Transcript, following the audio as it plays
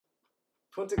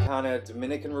Punta Cana,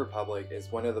 Dominican Republic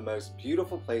is one of the most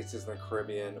beautiful places in the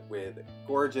Caribbean with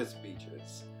gorgeous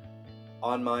beaches.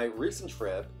 On my recent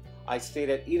trip, I stayed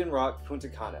at Eden Roc Punta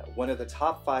Cana, one of the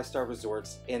top 5-star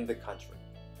resorts in the country.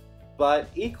 But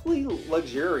equally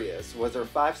luxurious was our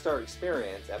 5-star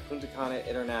experience at Punta Cana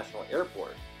International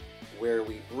Airport, where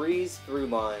we breezed through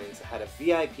lines, had a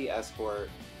VIP escort,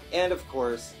 and of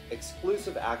course,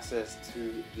 exclusive access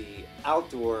to the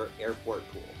outdoor airport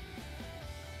pool.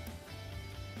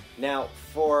 Now,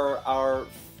 for our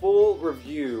full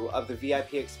review of the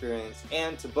VIP experience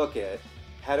and to book it,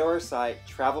 head to our site,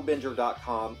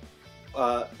 travelbinger.com.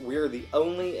 We're the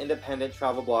only independent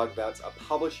travel blog that's a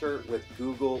publisher with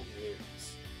Google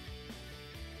News.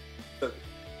 So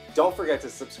don't forget to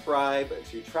subscribe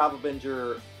to Travel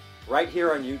Binger right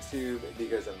here on YouTube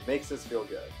because it makes us feel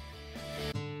good.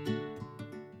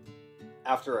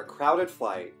 After a crowded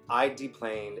flight, I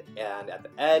deplaned, and at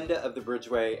the end of the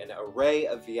bridgeway, an array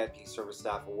of VIP service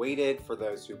staff waited for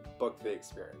those who booked the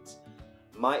experience.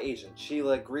 My agent,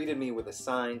 Shiela, greeted me with a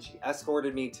sign. She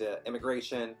escorted me to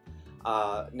immigration.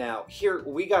 Now, here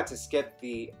we got to skip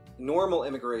the normal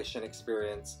immigration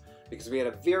experience because we had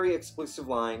a very exclusive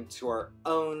line to our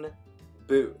own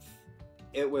booth.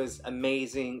 It was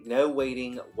amazing, no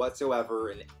waiting whatsoever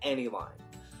in any line.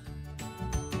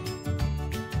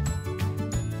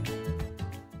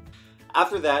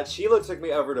 After that, Shiela took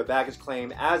me over to baggage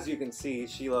claim. As you can see,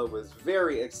 Shiela was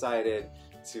very excited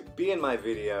to be in my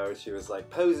video. She was like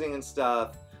posing and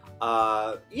stuff.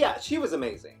 Yeah, she was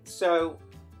amazing. So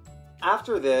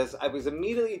after this, I was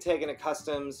immediately taken to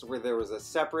customs where there was a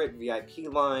separate VIP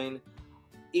line.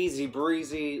 Easy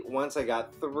breezy. Once I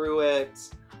got through it,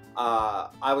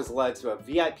 I was led to a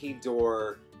VIP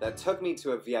door that took me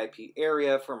to a VIP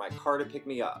area for my car to pick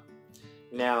me up.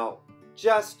 Now,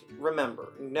 just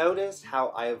remember, notice how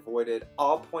I avoided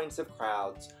all points of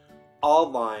crowds,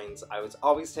 all lines. I was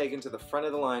always taken to the front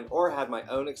of the line or had my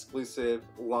own exclusive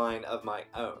line of my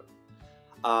own.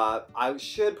 I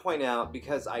should point out,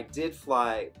 because I did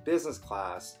fly business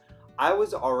class, I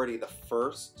was already the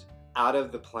first out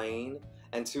of the plane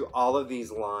and to all of these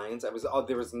lines.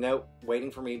 There was no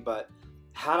waiting for me, but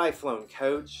had I flown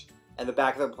coach and the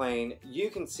back of the plane, you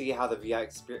can see how the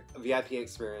VIP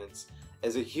experience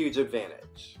is a huge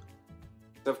advantage.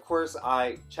 So of course,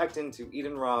 I checked into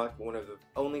Eden Roc, one of the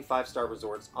only 5-star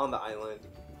resorts on the island.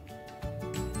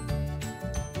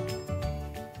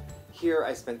 Here,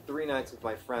 I spent 3 nights with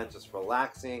my friends just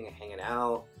relaxing and hanging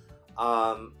out.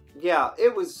 Yeah,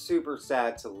 it was super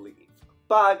sad to leave.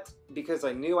 But because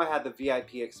I knew I had the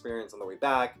VIP experience on the way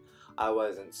back, I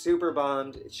wasn't super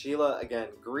bummed. Shiela, again,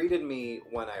 greeted me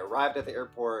when I arrived at the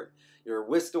airport. You were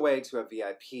whisked away to a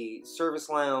VIP service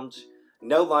lounge.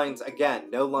 No lines,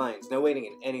 again, no lines, no waiting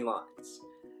in any lines.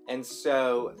 And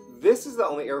so this is the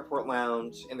only airport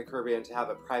lounge in the Caribbean to have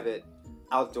a private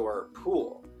outdoor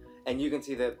pool. And you can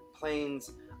see the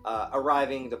planes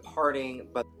arriving, departing,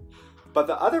 but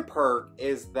the other perk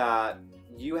is that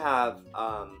you have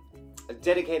a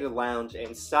dedicated lounge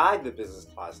inside the business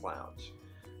class lounge.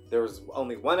 There was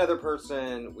only one other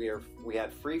person. We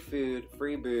had free food,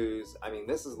 free booze. I mean,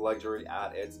 this is luxury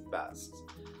at its best.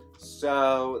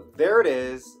 So there it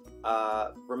is.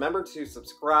 Remember to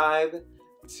subscribe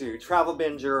to Travel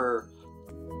Binger